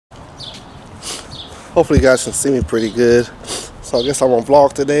Hopefully you guys can see me pretty good. So I guess I'm on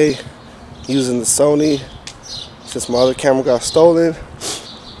vlog today using the Sony since my other camera got stolen.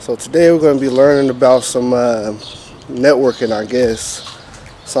 So today we're going to be learning about some networking, I guess.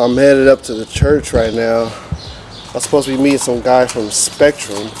 So I'm headed up to the church right now. I'm supposed to be meeting some guy from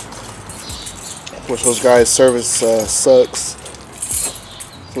Spectrum, which those guys' service sucks.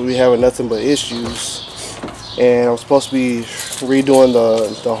 So we having nothing but issues. And I'm supposed to be redoing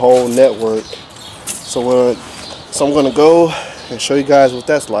the whole network. So I'm going to go and show you guys what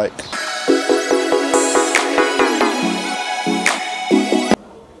that's like.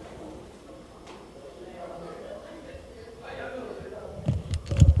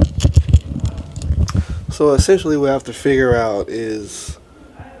 So essentially what I have to figure out is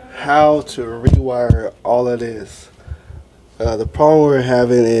how to rewire all of this. The problem we're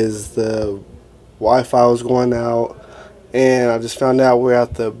having is the Wi-Fi was going out, and I just found out we're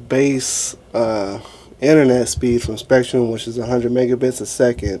at the base internet speed from Spectrum, which is 100 megabits a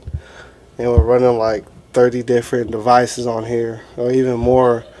second, and we're running like 30 different devices on here, or even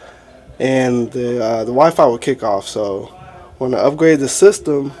more, and the Wi-Fi will kick off. So when I upgrade the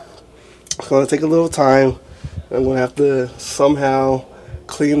system, it's going to take a little time. I'm going to have to somehow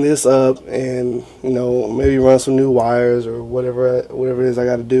clean this up and, you know, maybe run some new wires or whatever it is I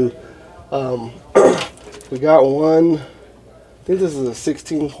got to do. We got one, I think this is a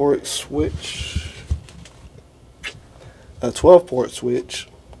 16 port switch, a 12 port switch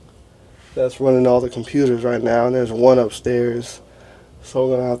that's running all the computers right now, and there's one upstairs. So I'm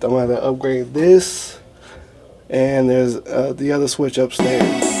going to have to upgrade this, and there's the other switch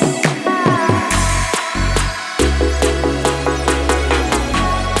upstairs.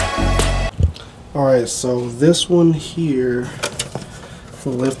 Alright, so this one here,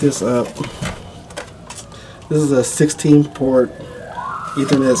 we'll lift this up. This is a 16 port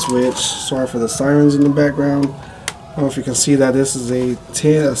Ethernet switch. Sorry for the sirens in the background. I don't know if you can see that. This is a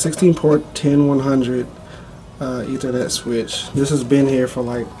 16 port 10100 Ethernet switch. This has been here for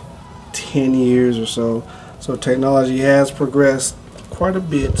like 10 years or so. So technology has progressed quite a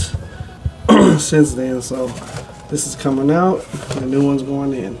bit since then. So this is coming out, the new one's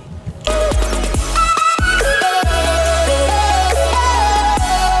going in.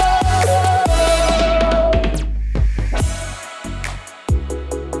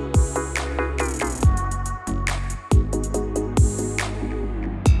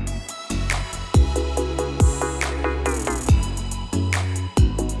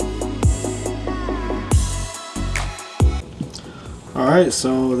 Alright,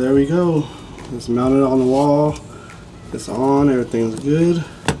 so there we go. It's mounted on the wall. It's on, everything's good.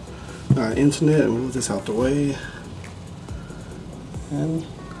 Internet, move this out the way. And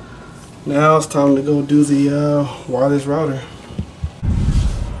now it's time to go do the wireless router.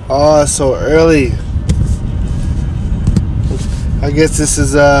 Oh, it's so early. I guess this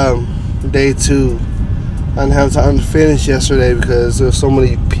is day 2. I didn't have time to finish yesterday because there's so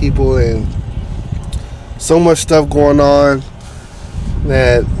many people and so much stuff going on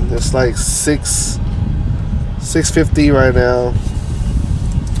that it's like 6:50 right now.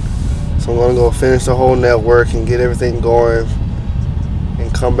 So I'm gonna go finish the whole network and get everything going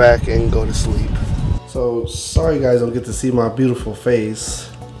and come back and go to sleep. So sorry you guys don't get to see my beautiful face.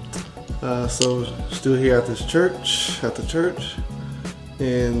 So still here at this church,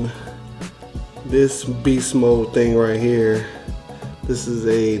 and this beast mode thing right here, this is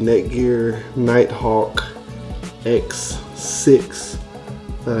a Netgear Nighthawk X6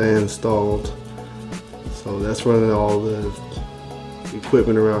 that I installed. So that's running all the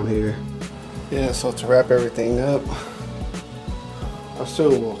equipment around here. Yeah, so to wrap everything up, I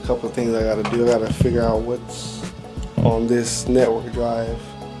still have a couple of things I gotta do. I gotta figure out what's on this network drive,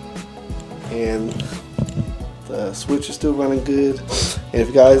 and the switch is still running good. And if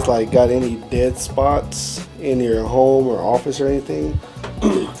you guys like got any dead spots in your home or office or anything,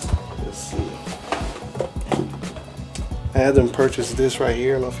 let's see. I had them purchase this right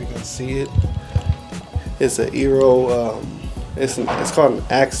here. I don't know if you can see it. It's an Eero. It's called an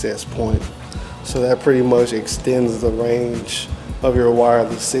access point. So that pretty much extends the range of your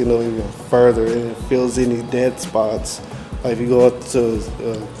wireless signal even further, and it fills any dead spots. Like if you go up to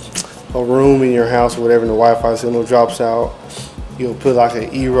a room in your house or whatever, and the Wi-Fi signal drops out, you'll put like an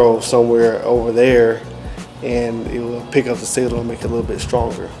Eero somewhere over there, and it will pick up the signal and make it a little bit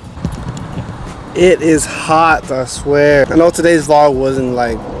stronger. It is hot, I swear. I know today's vlog wasn't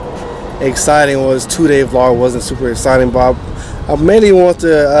like exciting, or this 2-day vlog wasn't super exciting, but I mainly want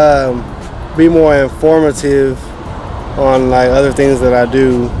to be more informative on like other things that I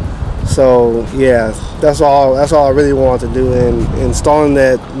do. So yeah, that's all I really wanted to do. And installing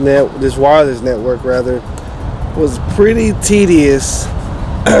this wireless network rather was pretty tedious,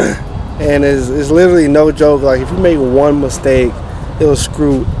 and is literally no joke. Like if you make one mistake, it'll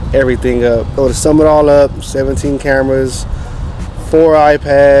screw everything up. So to sum it all up, 17 cameras, 4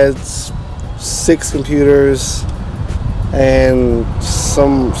 iPads, 6 computers, and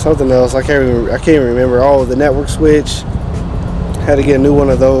something else. I can't even remember. Oh, the network switch. Had to get a new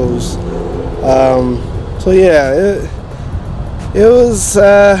one of those. So yeah, it was.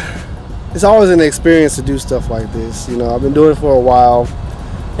 It's always an experience to do stuff like this. You know, I've been doing it for a while,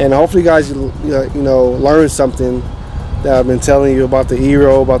 and hopefully, you guys, you know, learn something that I've been telling you about the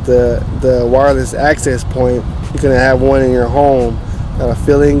Eero, about the wireless access point. You're gonna have one in your home that'll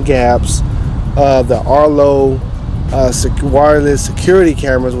fill in gaps. The Arlo wireless security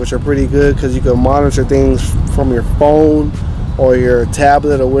cameras, which are pretty good because you can monitor things from your phone or your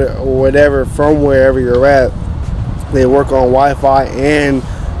tablet or whatever from wherever you're at. They work on Wi-Fi and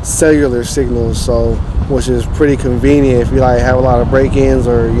cellular signals, so which is pretty convenient if you like have a lot of break-ins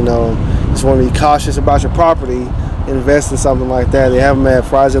or you know just want to be cautious about your property. Invest in something like that. They have them at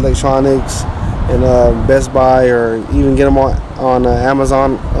Fry's Electronics and Best Buy, or even get them on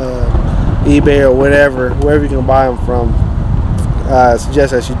Amazon, eBay, or wherever you can buy them from. I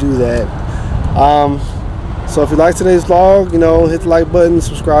suggest that you do that. So if you like today's vlog, you know, hit the like button,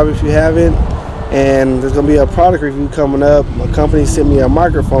 subscribe if you haven't, and there's gonna be a product review coming up. My company sent me a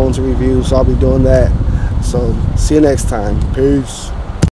microphone to review, so I'll be doing that. So see you next time. Peace.